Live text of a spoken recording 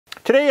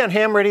Today on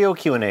Ham Radio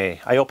Q&A,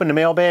 I open the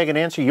mailbag and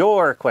answer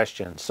your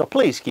questions, so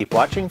please keep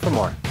watching for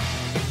more.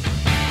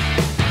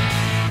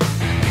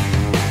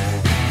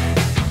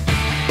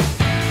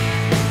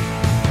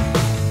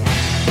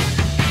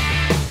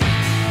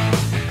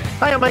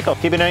 Hi, I'm Michael,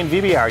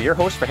 KB9VBR, your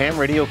host for Ham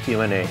Radio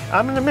Q&A.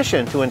 I'm on a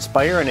mission to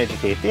inspire and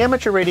educate the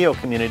amateur radio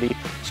community,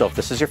 so if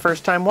this is your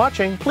first time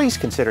watching, please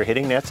consider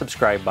hitting that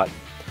subscribe button.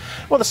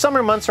 Well, the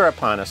summer months are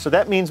upon us, so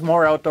that means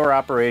more outdoor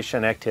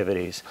operation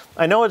activities.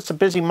 I know it's a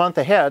busy month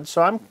ahead,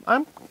 so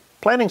I'm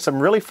planning some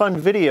really fun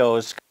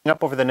videos coming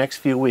up over the next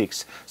few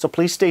weeks, so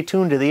please stay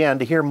tuned to the end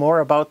to hear more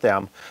about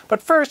them.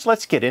 But first,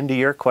 let's get into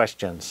your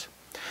questions.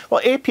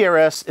 Well,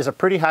 APRS is a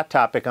pretty hot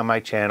topic on my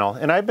channel,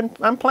 and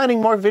I'm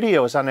planning more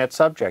videos on that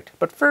subject.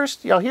 But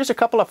first, here's a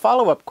couple of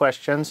follow-up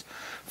questions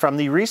from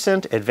the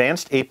recent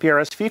advanced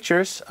APRS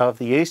features of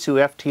the ASU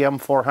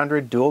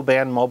FTM400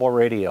 dual-band mobile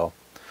radio.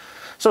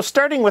 So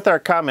starting with our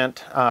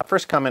comment,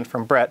 first comment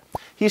from Brett,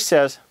 he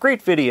says,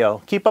 "Great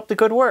video, keep up the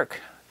good work.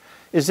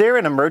 Is there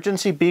an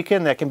emergency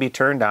beacon that can be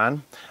turned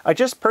on? I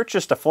just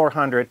purchased a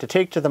 400 to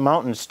take to the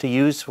mountains to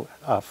use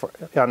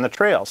on the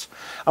trails.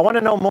 I want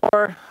to know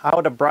more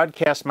how to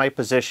broadcast my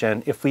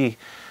position if we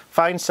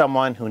find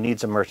someone who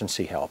needs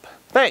emergency help.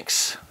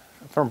 Thanks."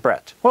 From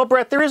Brett. Well,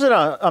 Brett, there isn't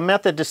a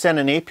method to send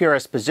an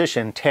APRS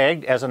position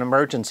tagged as an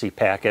emergency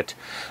packet,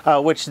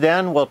 which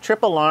then will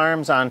trip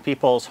alarms on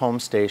people's home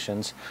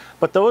stations,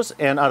 but those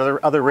and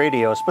other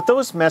radios. But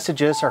those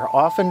messages are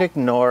often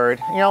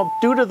ignored,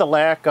 due to the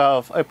lack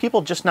of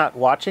people just not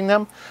watching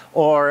them,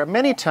 or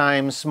many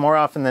times, more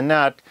often than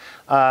not,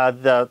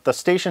 the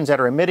stations that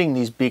are emitting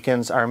these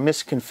beacons are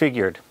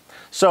misconfigured.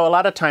 So a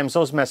lot of times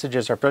those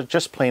messages are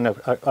just plain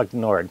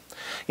ignored.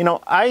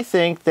 I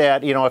think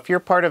that, if you're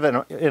part of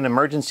an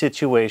emergency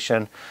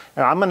situation,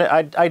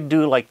 I'd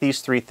do like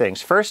these three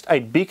things. First,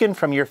 I'd beacon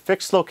from your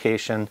fixed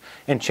location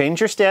and change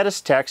your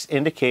status text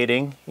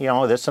indicating,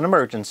 this is an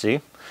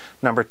emergency.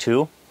 Number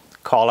two,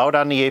 call out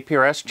on the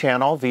APRS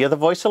channel via the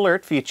voice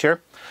alert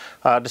feature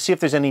to see if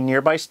there's any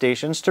nearby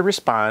stations to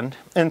respond.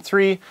 And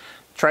three,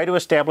 try to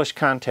establish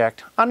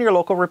contact on your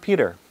local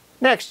repeater.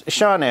 Next,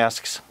 Sean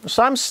asks,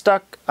 so I'm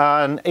stuck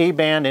on A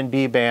band and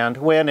B band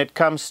when it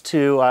comes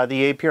to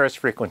the APRS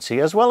frequency,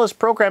 as well as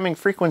programming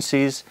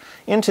frequencies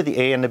into the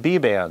A and the B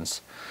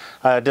bands.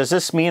 Does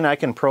this mean I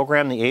can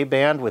program the A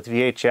band with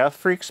VHF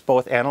freaks,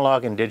 both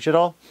analog and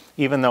digital,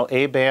 even though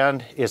A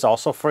band is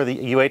also for the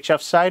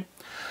UHF side?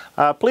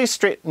 Please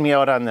straighten me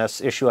out on this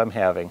issue I'm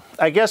having.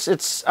 I guess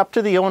it's up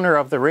to the owner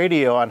of the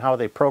radio on how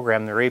they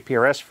program their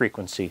APRS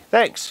frequency.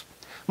 Thanks.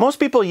 Most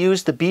people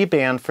use the B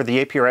band for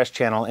the APRS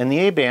channel and the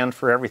A band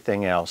for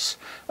everything else.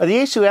 The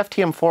ASU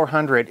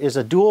FTM400 is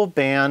a dual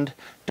band,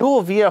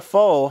 dual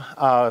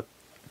VFO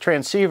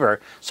transceiver,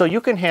 so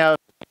you can have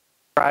a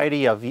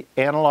variety of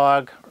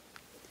analog,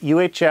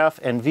 UHF,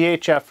 and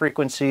VHF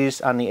frequencies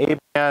on the A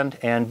band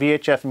and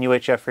VHF and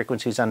UHF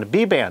frequencies on the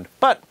B band.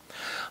 But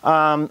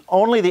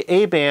only the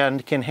A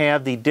band can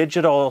have the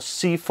digital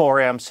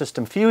C4M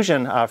system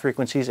fusion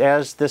frequencies,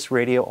 as this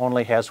radio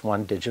only has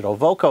one digital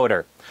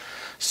vocoder.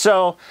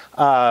 So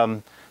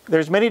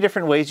there's many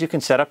different ways you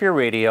can set up your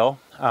radio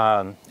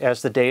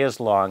as the day is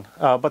long.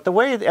 But the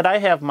way that I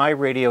have my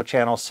radio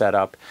channel set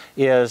up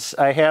is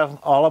I have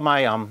all of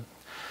my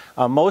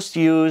most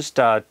used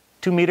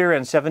 2-meter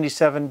and 70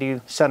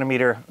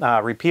 centimeter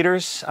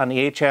repeaters on the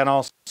A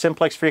channel,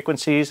 simplex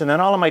frequencies, and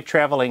then all of my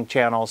traveling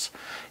channels,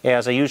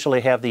 as I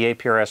usually have the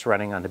APRS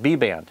running on the B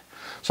band.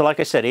 So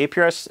like I said,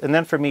 APRS, and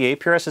then for me,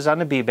 APRS is on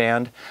the B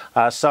band,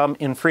 some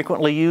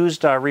infrequently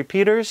used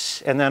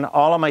repeaters, and then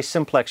all of my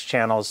simplex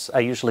channels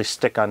I usually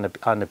stick on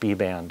the B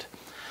band.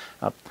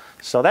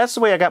 So that's the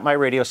way I got my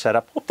radio set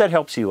up. Hope that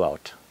helps you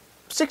out.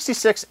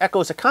 66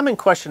 echoes a common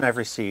question I've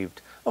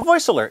received. A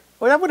voice alert.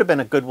 Well, that would have been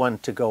a good one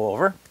to go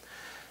over.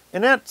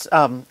 And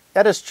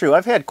that is true.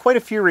 I've had quite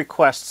a few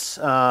requests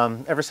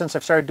ever since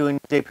I've started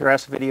doing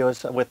APRS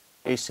videos with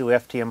ASU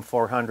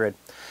FTM400.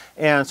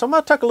 And so I'm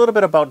going to talk a little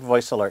bit about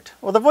voice alert.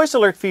 Well, the voice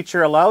alert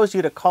feature allows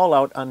you to call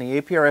out on the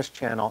APRS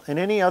channel, and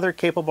any other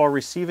capable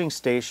receiving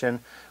station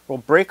will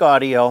break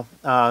audio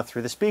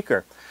through the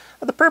speaker.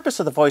 The purpose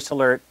of the voice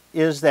alert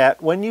is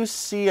that when you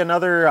see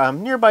another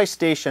nearby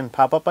station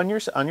pop up on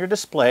your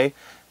display,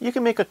 you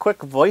can make a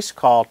quick voice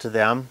call to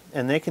them,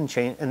 and they can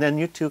change, and then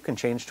you too can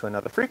change to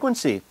another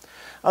frequency.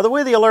 The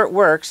way the alert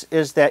works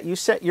is that you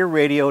set your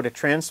radio to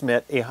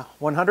transmit a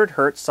 100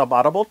 Hertz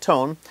subaudible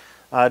tone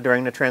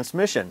during the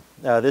transmission.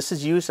 This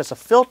is used as a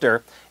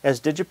filter, as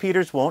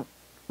digipeaters won't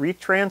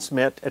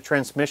retransmit a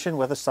transmission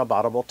with a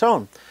subaudible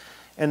tone.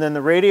 And then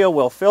the radio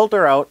will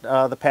filter out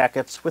the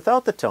packets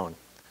without the tone.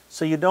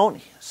 So you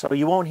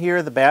won't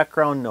hear the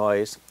background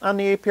noise on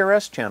the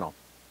APRS channel.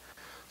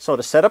 So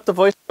to set up the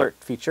voice alert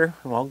feature,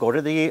 well, go to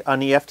on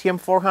the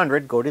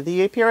FTM400, go to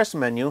the APRS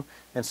menu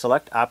and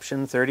select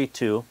option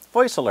 32,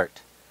 voice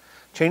alert.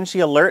 Change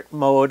the alert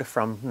mode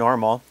from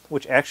normal,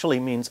 which actually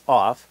means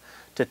off,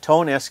 to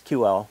tone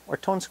SQL, or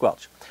tone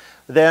squelch.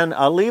 Then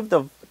leave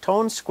the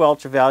tone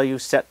squelch value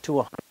set to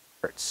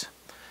 100 Hz.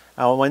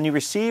 When you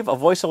receive a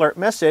voice alert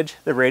message,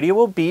 the radio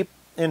will beep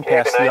and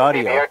pass the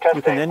audio.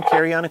 You can then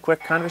carry on a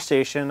quick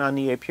conversation on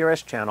the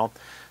APRS channel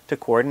to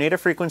coordinate a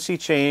frequency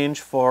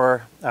change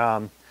for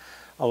a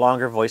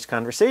longer voice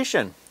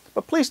conversation.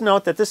 But please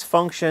note that this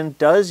function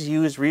does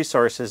use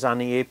resources on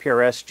the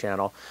APRS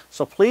channel,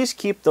 so please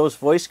keep those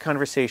voice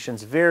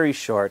conversations very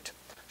short.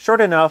 Short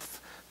enough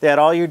that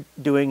all you're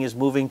doing is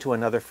moving to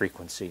another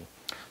frequency.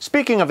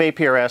 Speaking of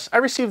APRS, I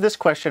received this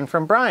question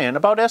from Brian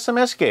about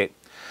SMSGate.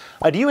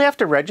 Do you have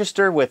to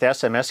register with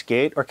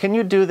SMSGate, or can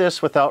you do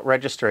this without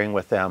registering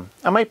with them?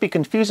 I might be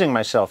confusing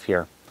myself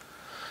here.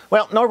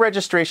 Well, no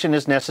registration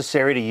is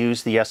necessary to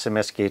use the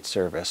SMSGate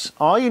service.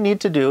 All you need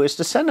to do is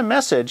to send a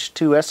message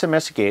to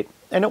SMSGate,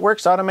 and it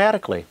works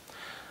automatically.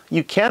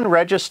 You can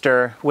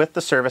register with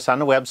the service on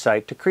the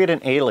website to create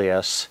an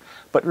alias,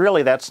 but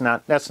really that's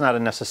not a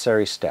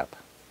necessary step.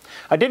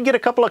 I did get a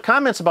couple of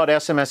comments about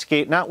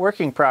SMSGate not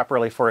working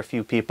properly for a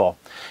few people.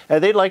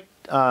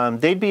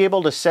 They'd be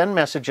able to send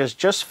messages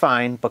just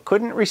fine, but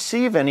couldn't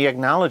receive any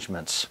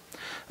acknowledgments.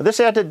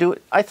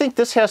 I think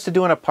this has to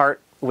do in a part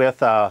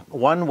with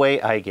one-way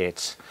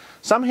iGates.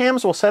 Some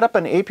hams will set up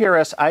an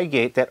APRS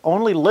iGate that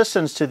only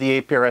listens to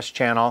the APRS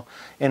channel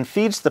and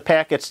feeds the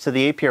packets to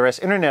the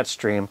APRS internet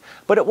stream,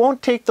 but it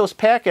won't take those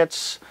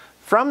packets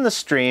from the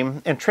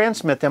stream and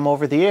transmit them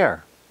over the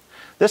air.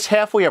 This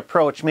halfway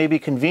approach may be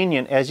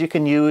convenient, as you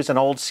can use an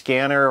old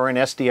scanner or an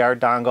SDR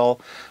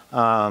dongle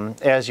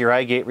as your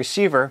iGate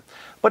receiver,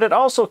 but it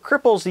also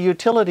cripples the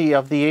utility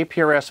of the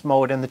APRS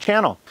mode in the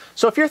channel.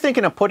 So if you're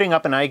thinking of putting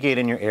up an iGate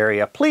in your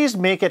area, please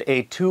make it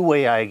a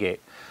two-way iGate.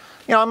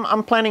 You know,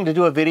 I'm planning to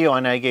do a video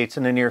on iGates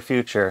in the near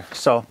future,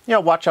 so you know,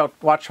 watch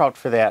out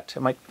for that.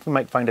 You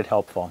might find it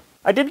helpful.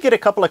 I did get a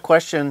couple of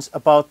questions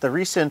about the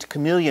recent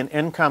Chameleon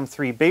Emcomm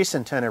 3 base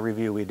antenna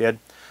review we did.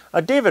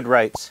 David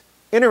writes,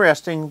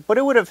 "Interesting, but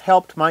it would have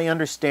helped my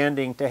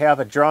understanding to have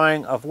a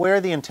drawing of where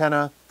the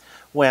antenna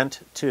went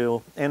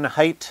to and the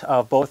height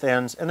of both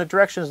ends and the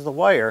directions of the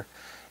wire.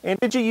 And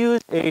did you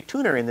use a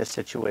tuner in this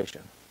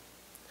situation?"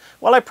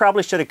 Well, I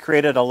probably should have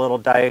created a little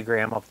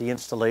diagram of the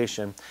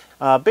installation.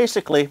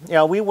 Basically,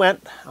 we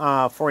went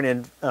for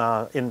an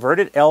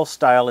inverted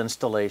L-style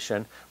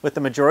installation with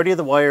the majority of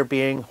the wire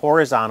being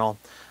horizontal,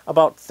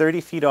 about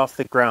 30 feet off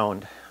the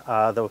ground.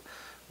 The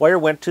wire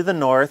went to the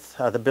north.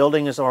 The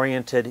building is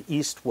oriented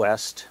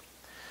east-west.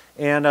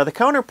 And the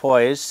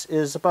counterpoise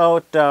is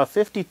about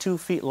 52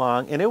 feet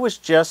long, and it was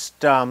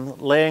just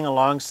laying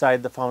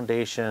alongside the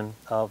foundation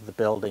of the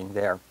building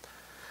there.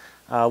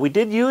 We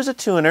did use a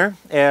tuner,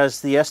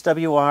 as the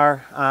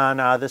SWR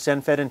on this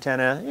end-fed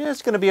antenna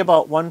is going to be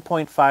about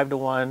 1.5 to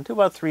 1 to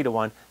about 3 to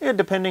 1,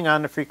 depending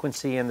on the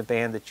frequency and the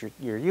band that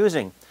you're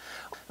using.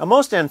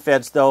 Most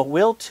end-feds, though,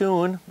 will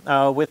tune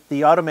with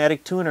the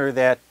automatic tuner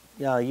that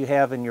you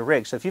have in your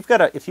rig. So if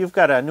you've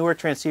got a newer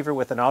transceiver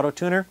with an auto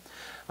tuner,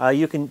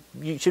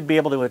 you should be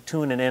able to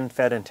tune an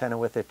end-fed antenna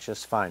with it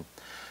just fine.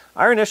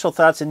 Our initial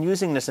thoughts in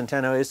using this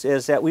antenna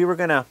is that we were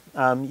going to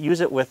use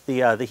it with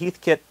the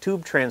Heathkit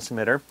tube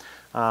transmitter.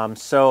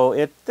 So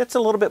it's a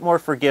little bit more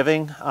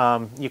forgiving.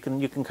 You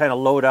can kind of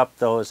load up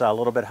those a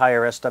little bit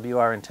higher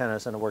SWR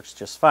antennas, and it works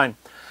just fine.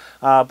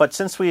 But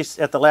since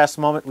at the last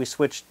moment we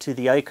switched to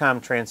the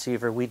ICOM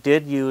transceiver, we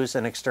did use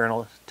an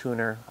external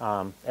tuner,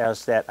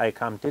 as that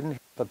ICOM didn't have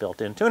a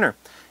built-in tuner,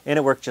 and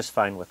it worked just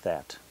fine with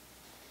that.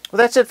 Well,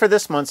 that's it for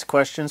this month's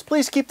questions.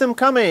 Please keep them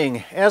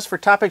coming. As for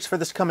topics for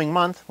this coming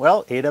month,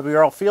 well,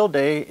 AWRL Field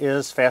Day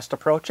is fast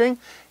approaching,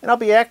 and I'll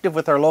be active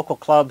with our local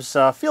club's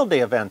Field Day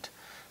event.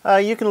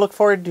 You can look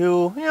forward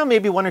to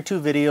maybe 1 or 2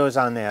 videos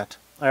on that.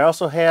 I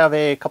also have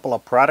a couple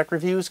of product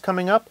reviews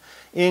coming up,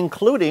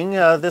 including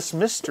this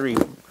mystery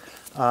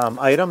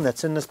item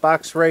that's in this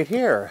box right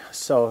here.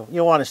 So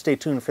you'll want to stay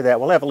tuned for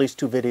that. We'll have at least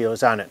 2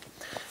 videos on it.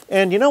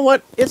 And you know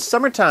what? It's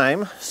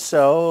summertime,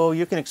 so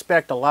you can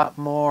expect a lot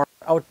more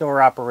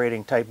outdoor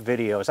operating type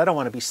videos. I don't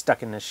want to be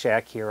stuck in this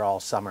shack here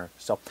all summer.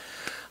 So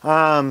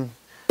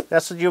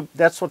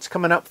that's what's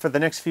coming up for the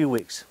next few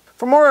weeks.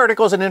 For more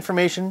articles and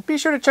information, be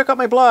sure to check out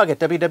my blog at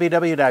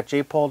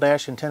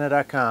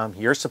www.jpole-antenna.com.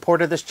 Your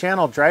support of this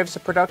channel drives the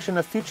production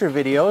of future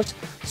videos,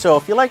 so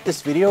if you like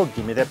this video,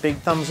 give me that big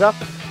thumbs up.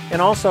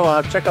 And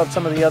also check out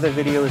some of the other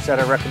videos that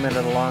are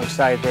recommended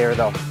alongside there,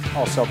 though.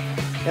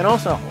 And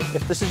also,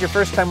 if this is your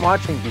first time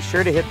watching, be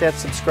sure to hit that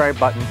subscribe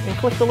button and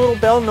click the little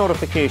bell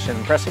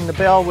notification. Pressing the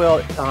bell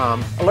will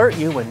alert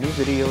you when new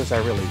videos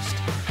are released.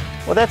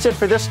 Well, that's it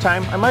for this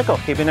time. I'm Michael,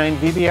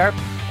 KB9VBR.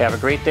 Have a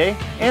great day,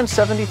 and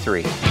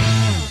 73.